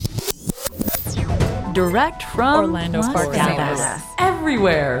direct from Orlando, Las Sparks, Vegas.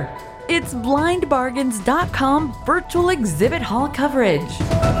 Everywhere. It's blindbargains.com virtual exhibit hall coverage.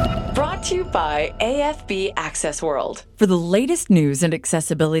 Brought to you by AFB Access World. For the latest news and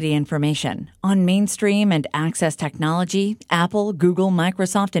accessibility information on mainstream and Access Technology, Apple, Google,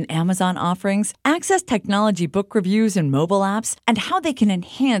 Microsoft, and Amazon offerings, Access Technology book reviews and mobile apps, and how they can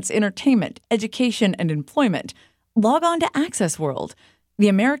enhance entertainment, education, and employment, log on to Access World, the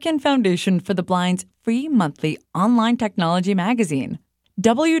American Foundation for the Blind's free monthly online technology magazine.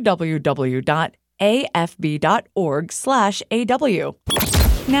 www.afb.org/AW.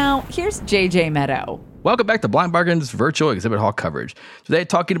 Now, here's JJ Meadow. Welcome back to Blind Bargains virtual exhibit hall coverage. Today,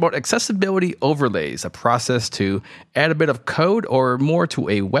 talking about accessibility overlays, a process to add a bit of code or more to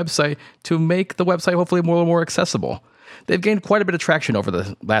a website to make the website hopefully more accessible. They've gained quite a bit of traction over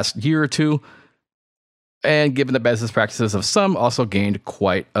the last year or two, and given the business practices of some, also gained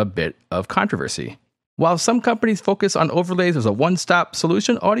quite a bit of controversy. While some companies focus on overlays as a one-stop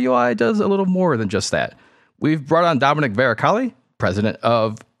solution, AudioEye does a little more than just that. We've brought on Dominic Varacalli, president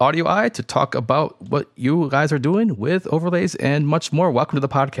of AudioEye, to talk about what you guys are doing with overlays and much more. Welcome to the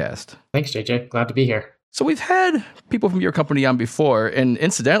podcast. Thanks, JJ. Glad to be here. So we've had people from your company on before, and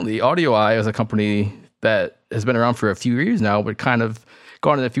incidentally, AudioEye is a company that has been around for a few years now, but kind of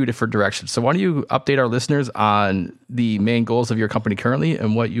gone in a few different directions. So why don't you update our listeners on the main goals of your company currently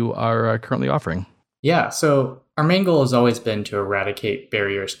and what you are currently offering? Yeah, so our main goal has always been to eradicate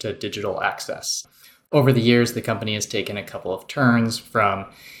barriers to digital access. Over the years, the company has taken a couple of turns from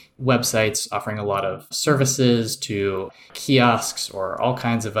websites offering a lot of services to kiosks or all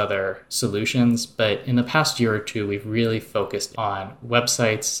kinds of other solutions. But in the past year or two, we've really focused on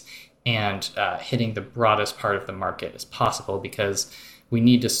websites and hitting the broadest part of the market as possible, because we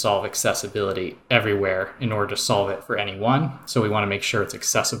need to solve accessibility everywhere in order to solve it for anyone. So we want to make sure it's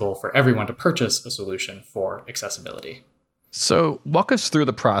accessible for everyone to purchase a solution for accessibility. So walk us through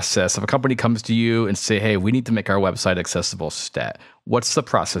the process. If a company comes to you and say, hey, we need to make our website accessible stat, what's the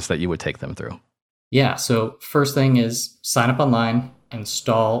process that you would take them through? Yeah, so first thing is sign up online,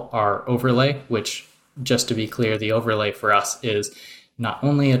 install our overlay, which, just to be clear, the overlay for us is not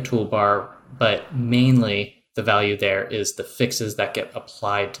only a toolbar, but mainly the value there is the fixes that get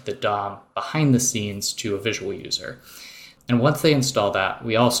applied to the DOM behind the scenes to a visual user. And once they install that,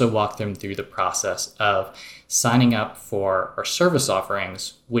 we also walk them through the process of signing up for our service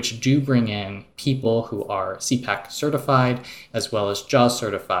offerings, which do bring in people who are CPAC certified as well as JAWS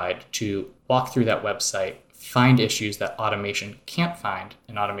certified to walk through that website, find issues that automation can't find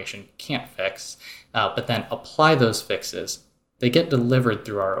and automation can't fix, but then apply those fixes. They get delivered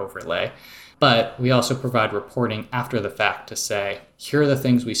through our overlay. But we also provide reporting after the fact to say, here are the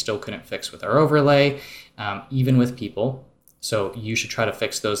things we still couldn't fix with our overlay, even with people. So you should try to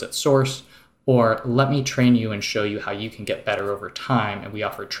fix those at source, or let me train you and show you how you can get better over time. And we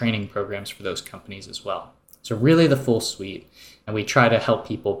offer training programs for those companies as well. So really the full suite. And we try to help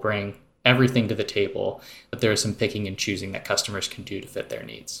people bring everything to the table, but there is some picking and choosing that customers can do to fit their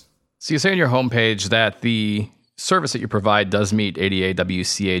needs. So you say on your homepage that the service that you provide does meet ADA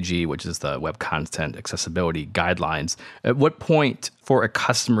WCAG, which is the Web Content Accessibility Guidelines. At what point for a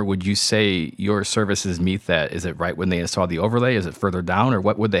customer would you say your services meet that? Is it right when they install the overlay? Is it further down? Or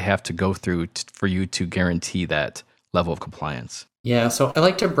what would they have to go through for you to guarantee that level of compliance? Yeah, so I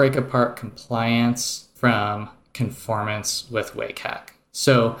like to break apart compliance from conformance with WCAG.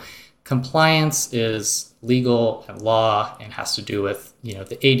 So compliance is legal and law and has to do with,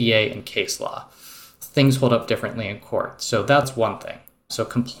 the ADA and case law. Things hold up differently in court. So that's one thing. So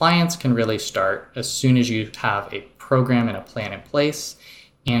compliance can really start as soon as you have a program and a plan in place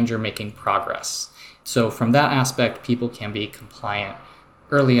and you're making progress. So from that aspect, people can be compliant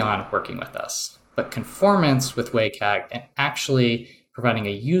early on working with us. But conformance with WCAG and actually providing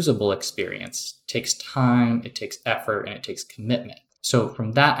a usable experience takes time, it takes effort, and it takes commitment. So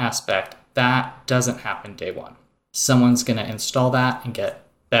from that aspect, that doesn't happen day one. Someone's going to install that and get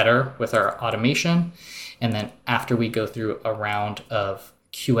better with our automation. And then after we go through a round of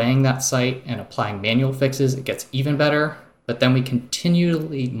QAing that site and applying manual fixes, it gets even better. But then we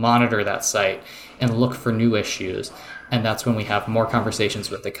continually monitor that site and look for new issues. And that's when we have more conversations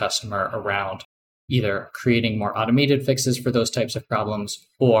with the customer around either creating more automated fixes for those types of problems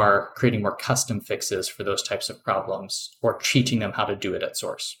or creating more custom fixes for those types of problems or teaching them how to do it at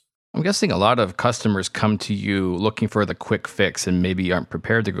source. I'm guessing a lot of customers come to you looking for the quick fix and maybe aren't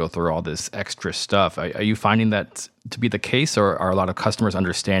prepared to go through all this extra stuff. Are you finding that to be the case, or are a lot of customers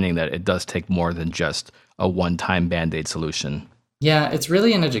understanding that it does take more than just a one-time Band-Aid solution? Yeah, it's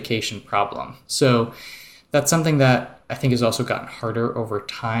really an education problem. So that's something that I think has also gotten harder over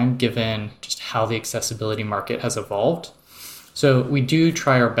time given just how the accessibility market has evolved. So we do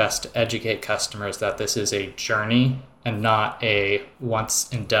try our best to educate customers that this is a journey and not a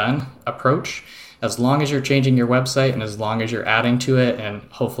once and done approach. As long as you're changing your website and as long as you're adding to it, and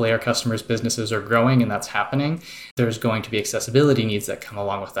hopefully our customers' businesses are growing and that's happening, there's going to be accessibility needs that come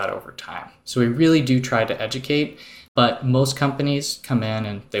along with that over time. So we really do try to educate, but most companies come in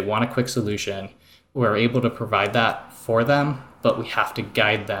and they want a quick solution. We're able to provide that for them, but we have to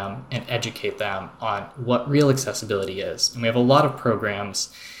guide them and educate them on what real accessibility is. And we have a lot of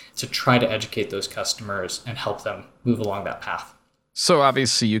programs to try to educate those customers and help them move along that path. So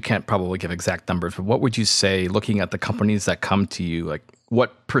obviously you can't probably give exact numbers, but what would you say, looking at the companies that come to you, like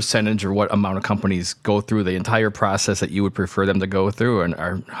what percentage or what amount of companies go through the entire process that you would prefer them to go through, and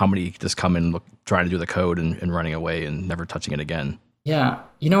or how many just come in trying to do the code and running away and never touching it again? Yeah.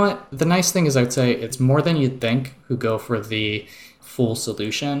 You know what? The nice thing is I'd say it's more than you'd think who go for the full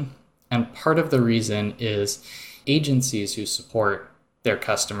solution. And part of the reason is agencies who support their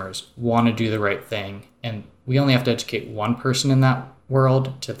customers want to do the right thing. And we only have to educate one person in that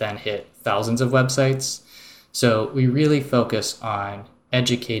world to then hit thousands of websites. So we really focus on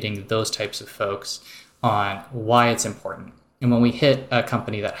educating those types of folks on why it's important. And when we hit a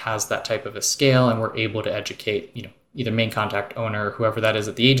company that has that type of a scale and we're able to educate, either main contact owner, whoever that is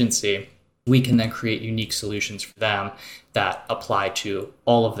at the agency, we can then create unique solutions for them that apply to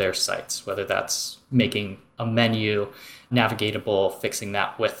all of their sites, whether that's making a menu navigatable, fixing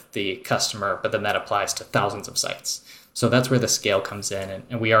that with the customer, but then that applies to thousands of sites. So that's where the scale comes in,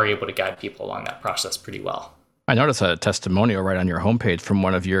 and we are able to guide people along that process pretty well. I noticed a testimonial right on your homepage from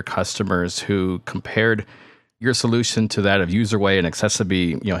one of your customers who compared your solution to that of UserWay and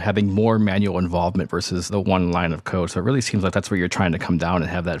Accessibility, having more manual involvement versus the one line of code. So it really seems like that's where you're trying to come down and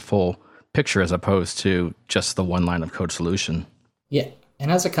have that full picture as opposed to just the one line of code solution. Yeah.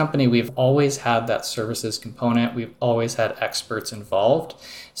 And as a company, we've always had that services component. We've always had experts involved.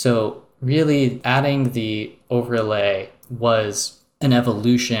 So really adding the overlay was an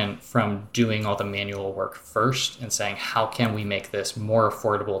evolution from doing all the manual work first and saying, how can we make this more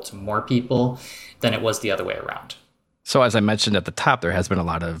affordable to more people than it was the other way around? So as I mentioned at the top, there has been a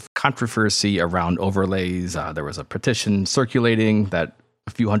lot of controversy around overlays. There was a petition circulating that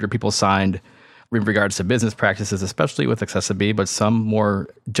a few hundred people signed in regards to business practices, especially with accessibility, but some more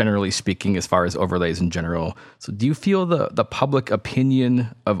generally speaking as far as overlays in general. So do you feel the public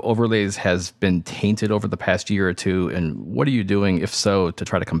opinion of overlays has been tainted over the past year or two? And what are you doing, if so, to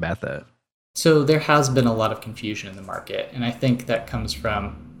try to combat that? So there has been a lot of confusion in the market. And I think that comes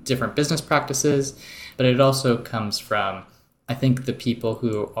from different business practices, but it also comes from, I think, the people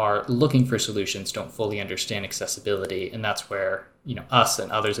who are looking for solutions don't fully understand accessibility. And that's where us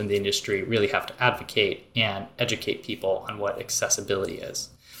and others in the industry really have to advocate and educate people on what accessibility is.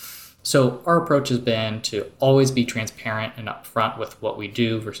 So our approach has been to always be transparent and upfront with what we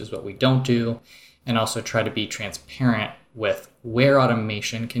do versus what we don't do, and also try to be transparent with where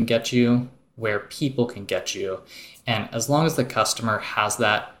automation can get you, where people can get you. And as long as the customer has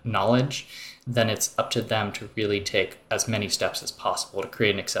that knowledge, then it's up to them to really take as many steps as possible to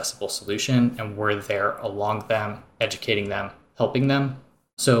create an accessible solution. And we're there along them, educating them, helping them.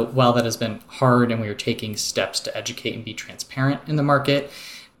 So while that has been hard and we are taking steps to educate and be transparent in the market,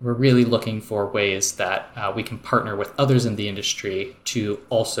 we're really looking for ways that we can partner with others in the industry to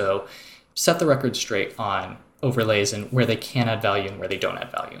also set the record straight on overlays and where they can add value and where they don't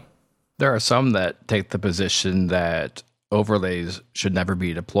add value. There are some that take the position that overlays should never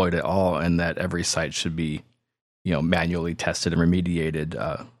be deployed at all and that every site should be, manually tested and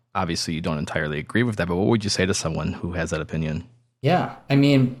remediated. Obviously, you don't entirely agree with that, but what would you say to someone who has that opinion? Yeah, I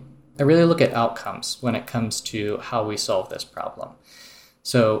really look at outcomes when it comes to how we solve this problem.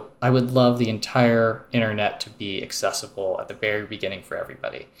 So I would love the entire internet to be accessible at the very beginning for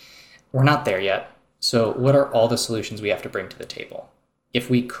everybody. We're not there yet. So what are all the solutions we have to bring to the table? If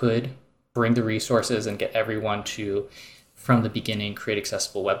we could bring the resources and get everyone to, from the beginning, create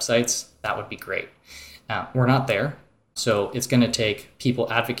accessible websites, that would be great. We're not there. So it's going to take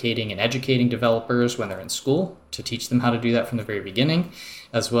people advocating and educating developers when they're in school to teach them how to do that from the very beginning,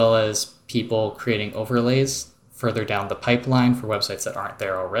 as well as people creating overlays further down the pipeline for websites that aren't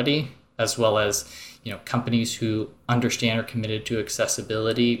there already, as well as companies who understand or committed to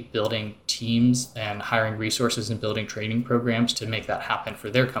accessibility, building teams and hiring resources and building training programs to make that happen for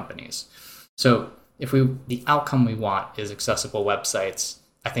their companies. So if the outcome we want is accessible websites,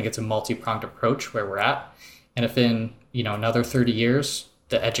 I think it's a multi-pronged approach where we're at. And if in another 30 years,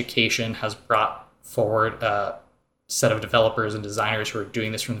 the education has brought forward a set of developers and designers who are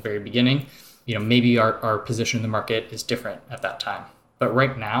doing this from the very beginning, maybe our position in the market is different at that time. But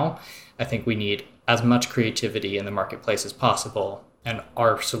right now, I think we need as much creativity in the marketplace as possible. And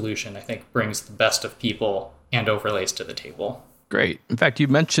our solution, I think, brings the best of people and overlays to the table. Great. In fact, you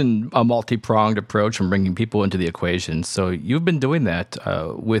mentioned a multi-pronged approach and bringing people into the equation. So you've been doing that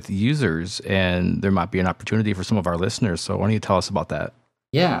with users, and there might be an opportunity for some of our listeners. So why don't you tell us about that?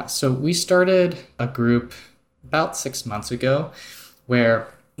 Yeah. So we started a group about 6 months ago where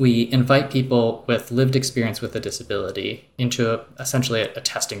we invite people with lived experience with a disability into essentially a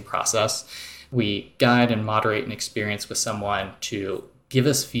testing process. We guide and moderate an experience with someone to give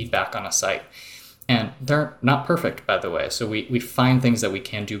us feedback on a site. And they're not perfect, by the way. So we find things that we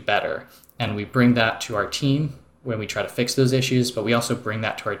can do better. And we bring that to our team when we try to fix those issues. But we also bring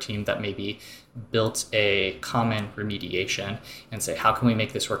that to our team that maybe built a common remediation and say, how can we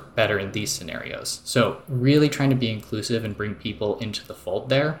make this work better in these scenarios? So really trying to be inclusive and bring people into the fold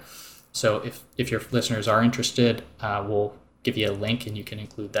there. So if your listeners are interested, we'll give you a link and you can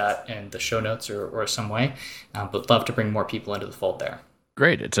include that in the show notes or some way. But love to bring more people into the fold there.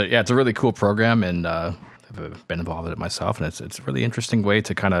 Great. It's a really cool program, and I've been involved in it myself, and it's a really interesting way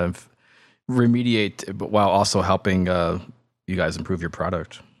to kind of remediate, but while also helping you guys improve your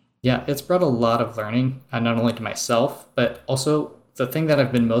product. Yeah, it's brought a lot of learning, not only to myself, but also the thing that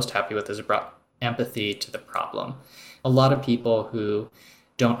I've been most happy with is it brought empathy to the problem. A lot of people who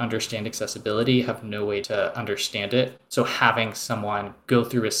don't understand accessibility have no way to understand it. So having someone go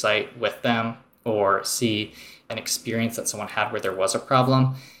through a site with them or see an experience that someone had where there was a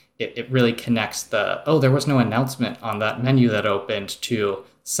problem, it really connects there was no announcement on that menu that opened to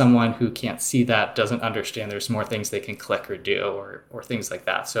someone who can't see that, doesn't understand there's more things they can click or do or things like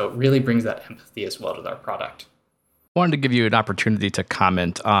that. So it really brings that empathy as well to our product. I wanted to give you an opportunity to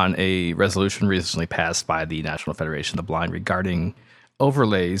comment on a resolution recently passed by the National Federation of the Blind regarding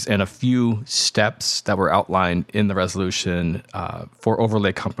overlays and a few steps that were outlined in the resolution for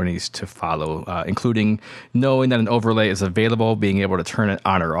overlay companies to follow, including knowing that an overlay is available, being able to turn it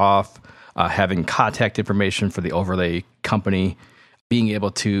on or off, having contact information for the overlay company, being able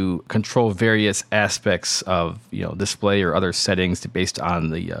to control various aspects of display or other settings based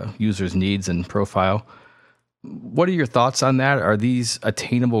on the user's needs and profile. What are your thoughts on that? Are these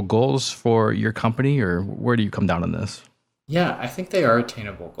attainable goals for your company, or where do you come down on this? Yeah, I think they are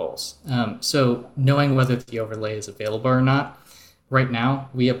attainable goals. So knowing whether the overlay is available or not, right now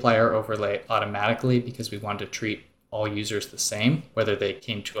we apply our overlay automatically because we want to treat all users the same, whether they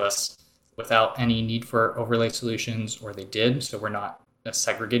came to us without any need for overlay solutions or they did. So we're not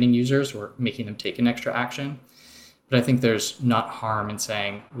segregating users or making them take an extra action. But I think there's not harm in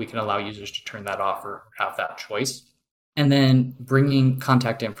saying we can allow users to turn that off or have that choice. And then bringing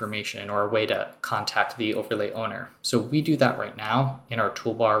contact information or a way to contact the overlay owner. So we do that right now. In our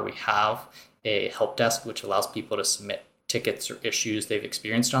toolbar, we have a help desk, which allows people to submit tickets or issues they've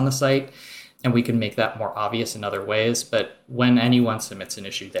experienced on the site. And we can make that more obvious in other ways. But when anyone submits an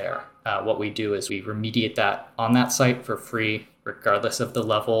issue there, what we do is we remediate that on that site for free, regardless of the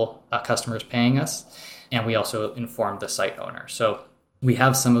level a customer is paying us. And we also inform the site owner. So we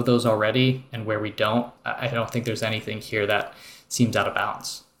have some of those already, and where we don't, I don't think there's anything here that seems out of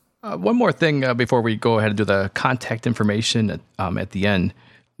bounds. One more thing before we go ahead and do the contact information at the end.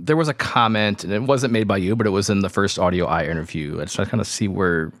 There was a comment, and it wasn't made by you, but it was in the first Audio Eye interview. I just want to kind of see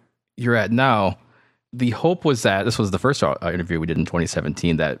where you're at now. The hope was that, this was the first interview we did in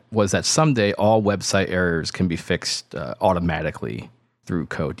 2017, that someday all website errors can be fixed automatically through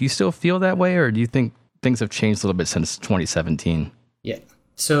code. Do you still feel that way, or do you think things have changed a little bit since 2017? Yeah.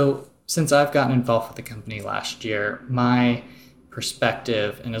 So since I've gotten involved with the company last year, my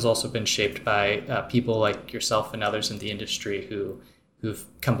perspective, and has also been shaped by people like yourself and others in the industry who've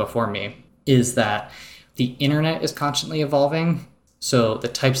come before me, is that the internet is constantly evolving. So the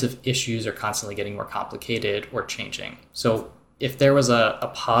types of issues are constantly getting more complicated or changing. So if there was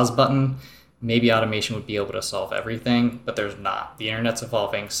a pause button, maybe automation would be able to solve everything, but there's not. The internet's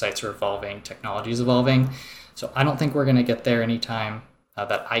evolving, sites are evolving, technology is evolving. So I don't think we're going to get there anytime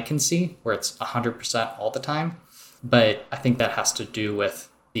that I can see where it's 100% all the time. But I think that has to do with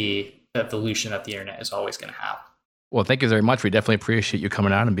the evolution that the internet is always going to have. Well, thank you very much. We definitely appreciate you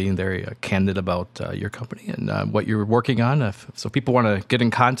coming on and being very candid about your company and what you're working on. So people want to get in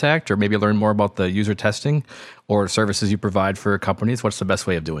contact or maybe learn more about the user testing or services you provide for companies, what's the best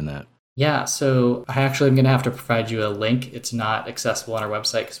way of doing that? Yeah, so I actually am going to have to provide you a link. It's not accessible on our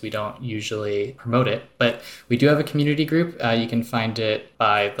website because we don't usually promote it, but we do have a community group. You can find it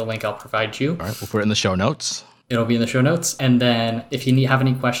by the link I'll provide you. All right, we'll put it in the show notes. It'll be in the show notes. And then if you have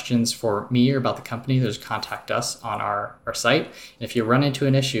any questions for me or about the company, there's contact us on our site. And if you run into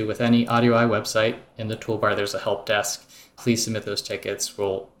an issue with any AudioEye website, in the toolbar, there's a help desk. Please submit those tickets.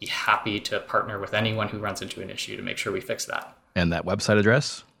 We'll be happy to partner with anyone who runs into an issue to make sure we fix that. And that website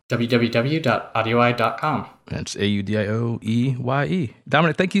address? www.audioeye.com. That's AUDIOEYE.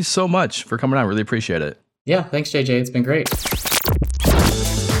 Dominic, thank you so much for coming on. Really appreciate it. Yeah, thanks, JJ. It's been great.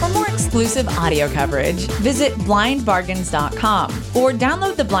 For more exclusive audio coverage, visit blindbargains.com or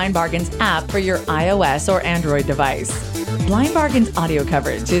download the Blind Bargains app for your iOS or Android device. Blind Bargains audio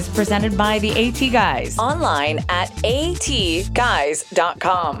coverage is presented by the AT Guys. Online at atguys.com.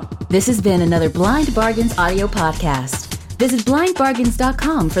 This has been another Blind Bargains audio podcast. Visit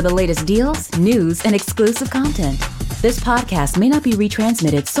blindbargains.com for the latest deals, news, and exclusive content. This podcast may not be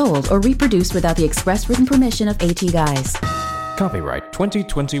retransmitted, sold, or reproduced without the express written permission of AT Guys. Copyright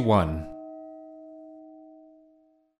 2021.